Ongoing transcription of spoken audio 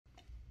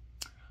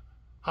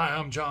Hi,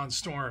 I'm John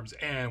Storms,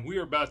 and we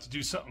are about to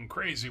do something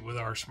crazy with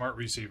our smart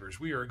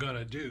receivers. We are going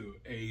to do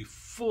a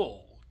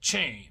full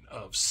chain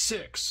of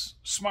 6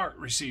 smart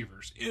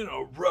receivers in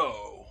a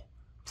row,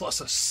 plus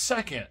a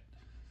second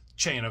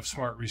chain of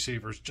smart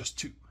receivers, just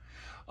 2.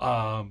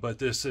 But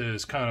this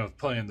is kind of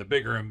playing the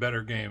bigger and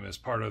better game as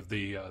part of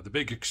the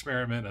big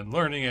experiment and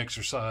learning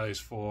exercise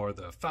for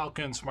the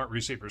Falcon smart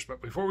receivers.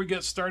 But before we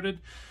get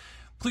started,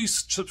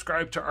 please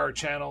subscribe to our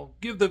channel,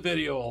 give the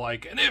video a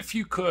like, and if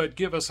you could,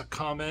 give us a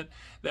comment.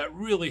 That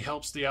really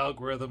helps the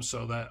algorithm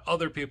so that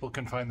other people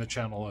can find the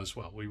channel as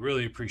well. We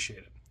really appreciate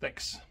it.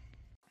 Thanks.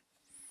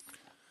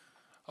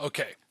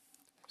 Okay,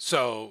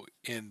 so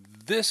in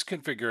this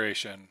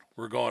configuration,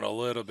 we're going a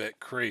little bit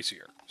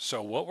crazier.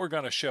 So what we're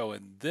going to show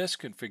in this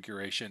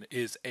configuration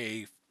is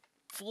a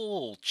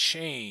full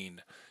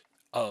chain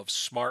of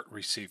smart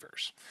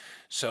receivers.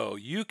 So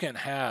you can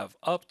have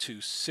up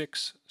to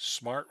 6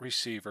 smart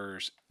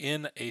receivers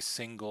in a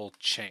single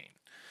chain.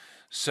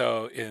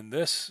 So in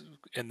this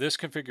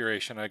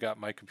configuration, I got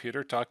my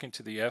computer talking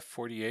to the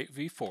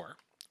F48v4.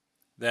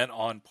 Then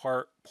on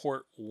port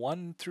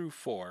 1 through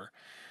 4,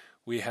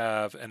 we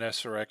have an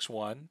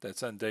SRX1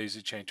 that's then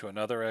daisy chained to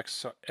another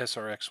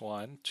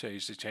SRX1,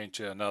 daisy chained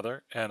to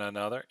another,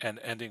 and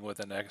ending with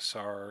an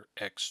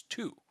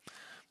SRX2.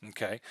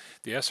 Okay,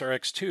 the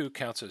SRX2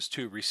 counts as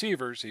 2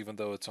 receivers even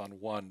though it's on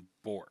one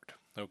board.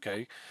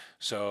 Okay,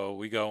 so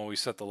we go and we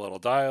set the little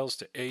dials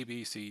to A,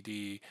 B, C,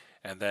 D,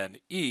 and then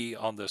E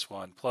on this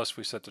one, plus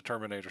we set the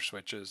terminator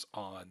switches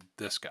on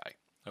this guy.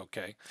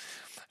 Okay,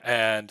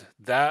 and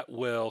that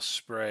will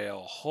spray a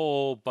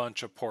whole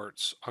bunch of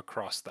ports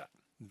across that.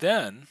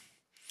 Then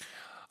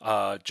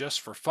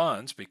just for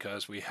funds,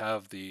 because we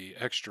have the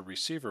extra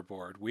receiver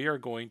board, we are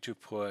going to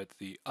put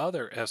the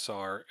other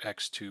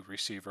SRX2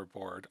 receiver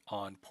board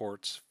on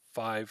ports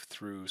 5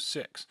 through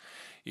 6.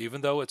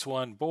 Even though it's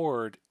one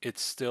board,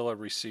 it's still a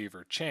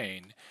receiver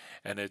chain,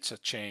 and it's a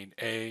chain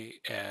A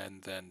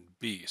and then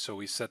B. So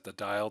we set the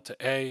dial to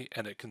A,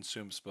 and it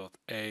consumes both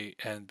A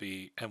and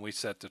B, and we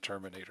set the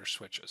terminator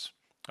switches.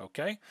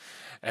 Okay,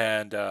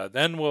 and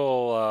then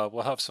we'll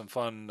have some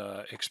fun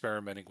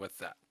experimenting with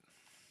that.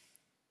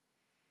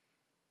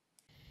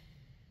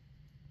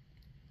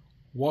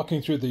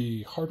 Walking through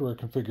the hardware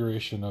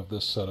configuration of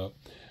this setup,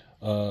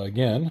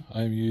 again,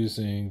 I'm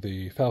using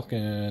the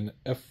Falcon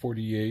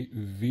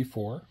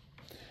F48v4,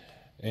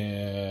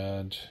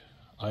 and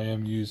I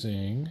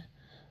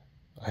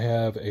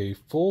have a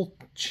full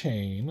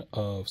chain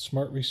of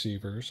smart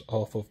receivers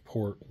off of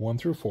port 1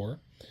 through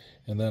 4,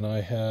 and then I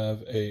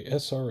have a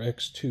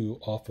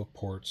SRX2 off of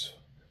ports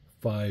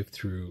 5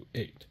 through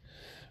 8,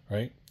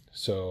 right?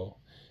 So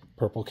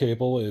purple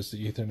cable is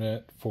the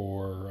Ethernet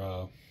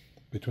for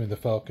between the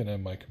Falcon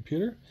and my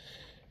computer,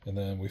 and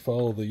then we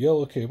follow the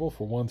yellow cable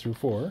for 1 through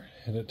 4,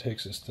 and it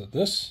takes us to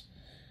this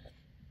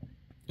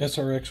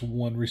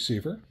SRX1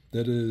 receiver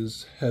that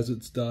has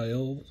its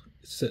dial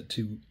set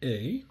to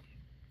A,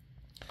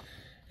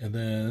 and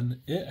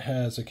then it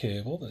has a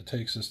cable that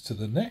takes us to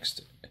the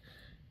next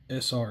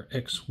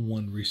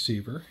SRX1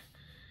 receiver,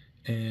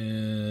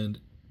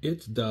 and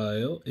its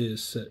dial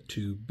is set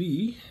to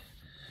B,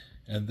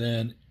 and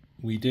then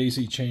we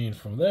daisy chain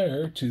from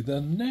there to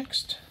the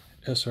next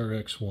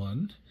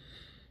SRX1,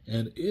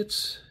 and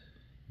its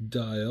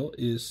dial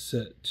is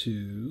set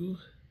to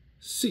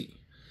C,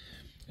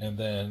 and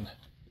then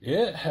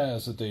it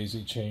has a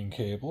daisy chain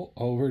cable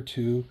over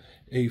to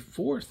a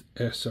 4th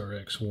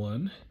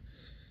SRX1,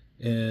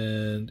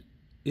 and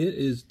it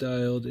is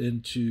dialed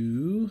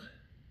into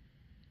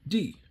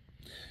D,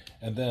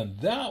 and then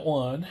that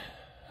one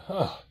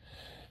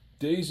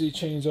daisy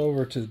chains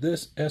over to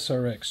this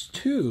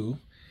SRX2,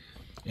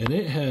 and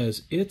it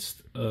has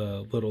its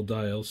little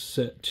dial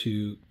set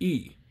to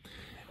E.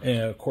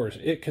 And of course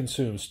it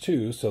consumes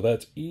 2, so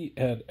that's E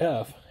and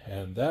F,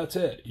 and that's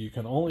it. You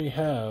can only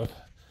have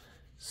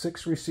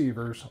 6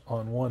 receivers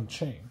on one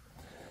chain.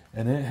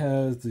 And it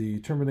has the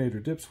terminator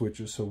dip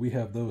switches, so we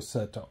have those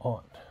set to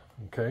on.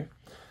 Okay,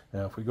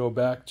 now if we go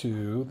back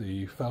to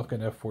the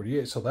Falcon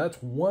F48, so that's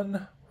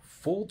one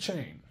full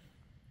chain,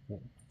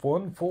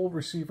 one full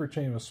receiver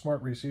chain of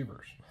smart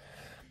receivers.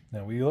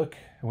 Now we look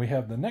and we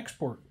have the next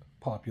port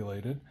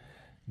populated,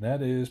 and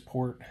that is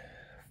port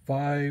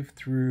 5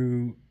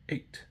 through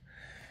 8,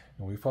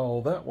 and we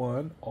follow that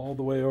one all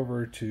the way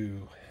over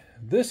to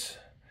this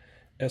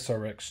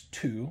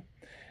SRX2,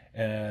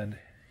 and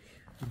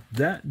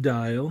that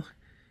dial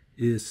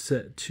is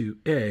set to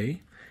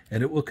A,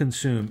 and it will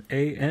consume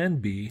A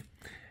and B,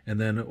 and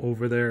then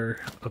over there,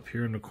 up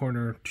here in the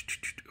corner,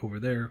 over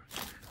there,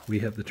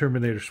 we have the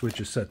terminator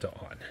switches set to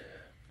on.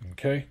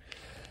 Okay,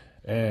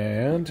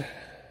 and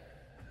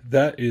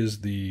that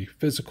is the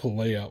physical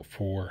layout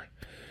for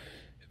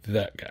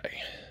that guy,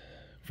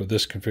 for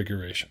this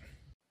configuration.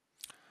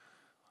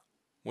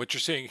 What you're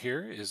seeing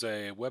here is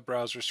a web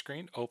browser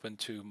screen open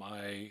to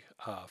my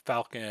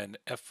Falcon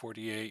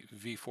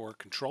F48v4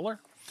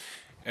 controller.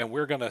 And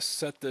we're going to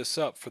set this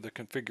up for the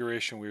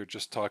configuration we were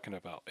just talking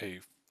about, a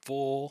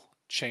full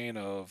chain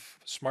of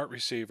smart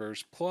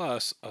receivers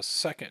plus a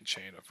second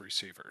chain of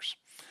receivers.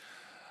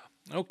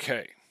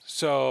 Okay,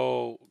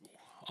 so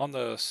on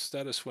the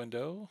status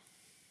window,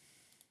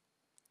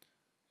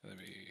 let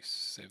me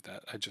save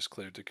that. I just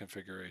cleared the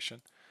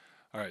configuration.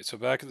 All right, so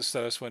back in the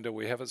status window,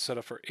 we have it set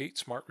up for 8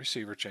 smart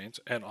receiver chains.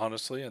 And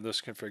honestly, in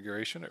this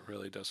configuration, it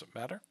really doesn't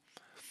matter.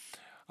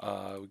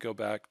 We go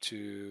back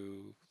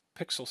to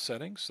pixel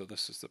settings. So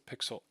this is the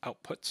pixel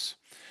outputs.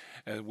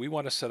 And we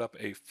want to set up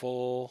a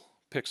full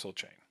pixel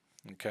chain.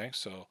 Okay,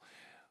 so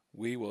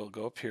we will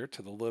go up here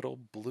to the little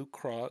blue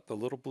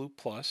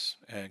plus,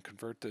 and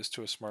convert this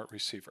to a smart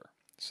receiver.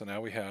 So now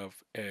we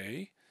have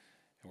A,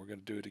 and we're going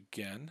to do it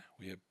again.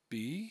 We have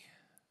B,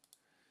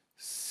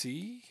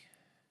 C,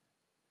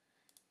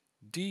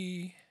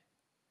 D,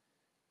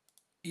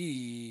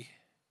 E,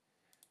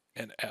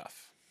 and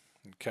F.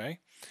 Okay.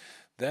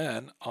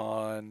 Then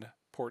on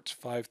ports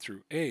 5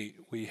 through 8,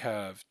 we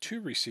have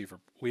two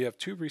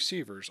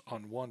receivers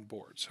on one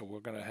board. So we're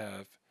going to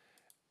have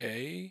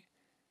A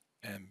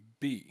and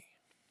B.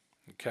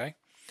 Okay.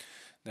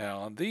 Now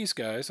on these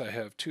guys, I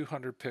have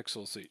 200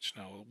 pixels each.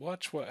 Now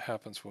watch what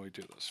happens when we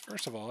do this.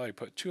 First of all, I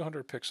put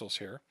 200 pixels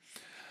here,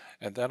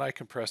 and then I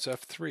can press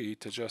F3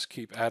 to just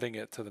keep adding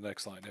it to the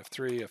next line.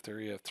 F3,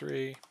 F3,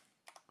 F3,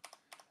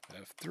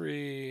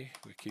 F3.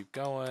 We keep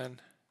going,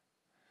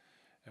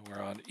 and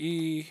we're on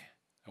E.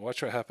 And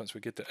watch what happens.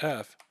 We get to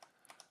F.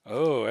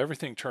 Oh,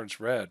 everything turns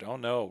red. Oh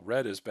no,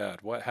 red is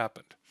bad. What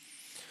happened?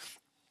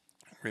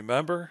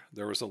 Remember,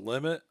 there was a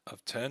limit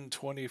of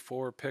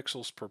 1024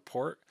 pixels per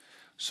port.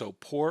 So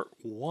port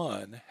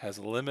 1 has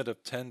a limit of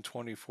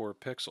 1024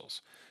 pixels.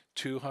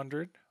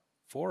 200,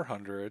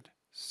 400,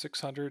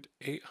 600,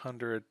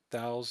 800,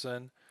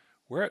 1000.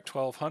 We're at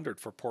 1200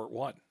 for port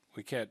 1.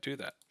 We can't do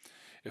that.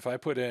 If I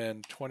put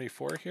in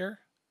 24 here,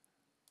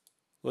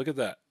 look at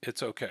that.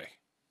 It's okay.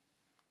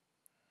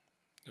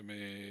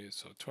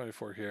 So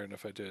 24 here, and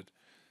if I did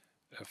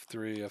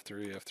F3,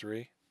 F3,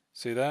 F3,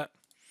 see that?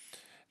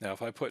 Now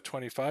if I put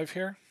 25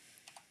 here,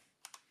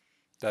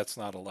 that's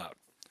not allowed.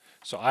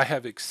 So I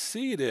have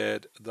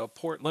exceeded the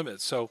port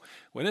limit. So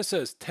when it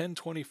says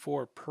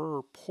 1024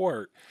 per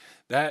port,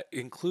 that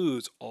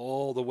includes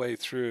all the way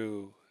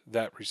through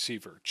that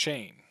receiver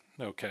chain.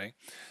 Okay,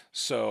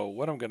 so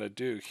what I'm going to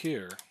do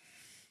here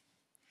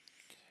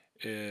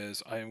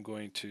is I am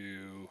going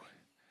to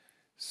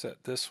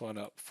set this one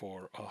up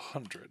for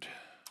 100.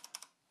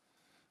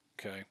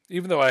 Okay,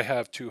 even though I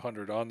have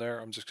 200 on there,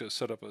 I'm just going to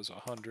set up as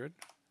 100.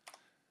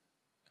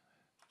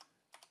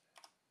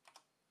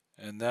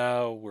 And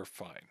now we're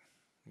fine.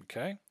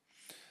 Okay,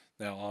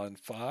 now on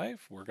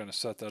 5, we're going to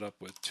set that up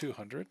with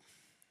 200.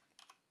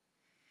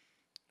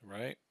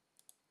 Right?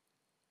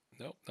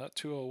 Nope, not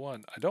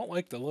 201. I don't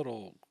like the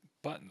little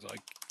buttons. I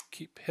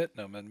keep hitting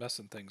them and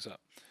messing things up.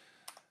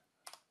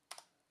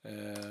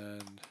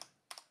 And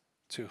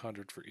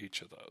 200 for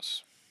each of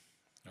those.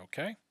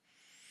 Okay.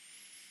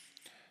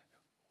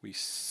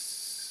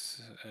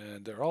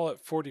 And they're all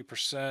at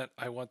 40%.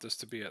 I want this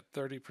to be at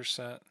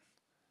 30%.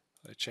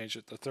 I change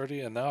it to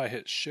 30, and now I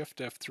hit Shift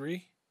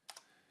F3,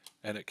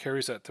 and it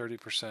carries that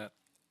 30%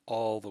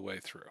 all the way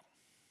through.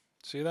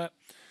 See that?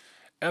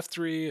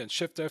 F3 and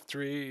Shift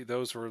F3,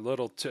 those were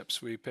little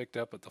tips we picked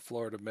up at the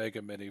Florida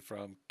Mega Mini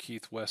from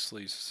Keith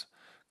Wesley's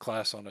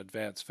class on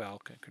advanced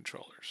Falcon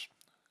controllers.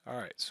 All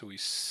right, so we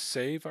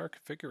save our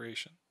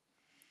configuration.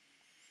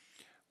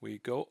 We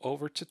go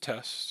over to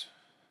test.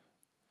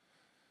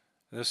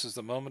 This is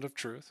the moment of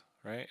truth,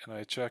 right? And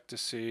I check to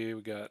see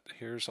we got,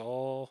 here's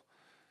all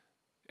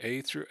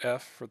A through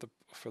F for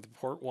the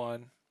port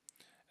 1,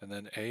 and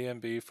then A and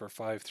B for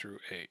 5 through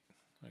 8.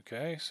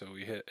 Okay, so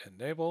we hit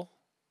enable.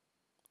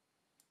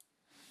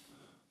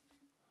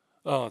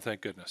 Oh,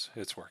 thank goodness,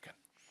 it's working.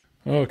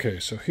 Okay,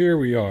 so here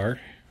we are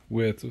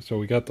so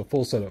we got the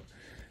full setup.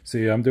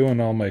 See, I'm doing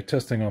all my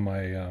testing on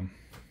my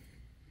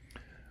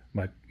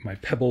my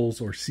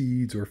pebbles or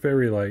seeds or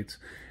fairy lights,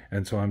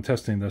 and so I'm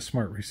testing the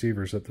smart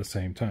receivers at the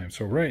same time.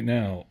 So right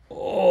now,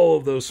 all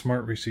of those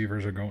smart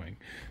receivers are going.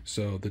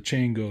 So the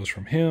chain goes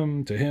from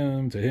him to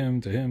him to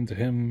him to him to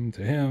him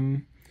to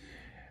him,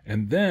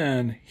 and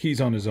then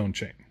he's on his own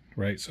chain,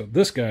 right? So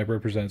this guy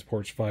represents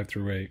ports 5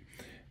 through 8.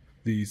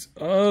 These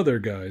other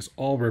guys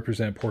all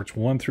represent ports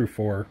 1 through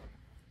 4,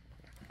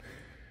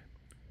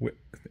 with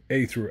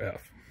A through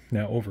F.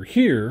 Now over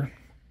here,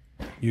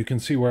 you can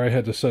see where I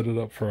had to set it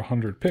up for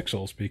 100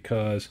 pixels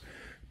because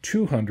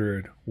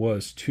 200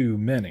 was too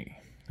many.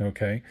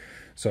 Okay,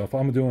 so if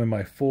I'm doing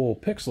my full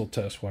pixel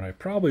test, what I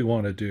probably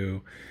want to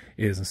do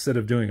is, instead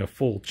of doing a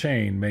full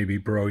chain, maybe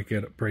break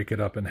it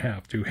up in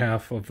half. Do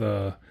half of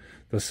the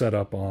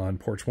setup on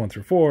ports 1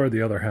 through 4,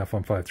 the other half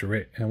on 5 through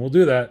 8. And we'll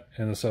do that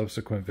in a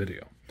subsequent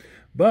video.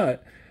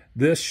 But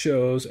this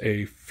shows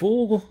a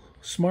full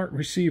smart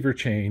receiver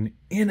chain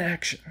in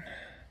action.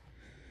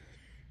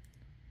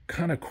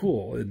 Kind of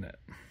cool, isn't it?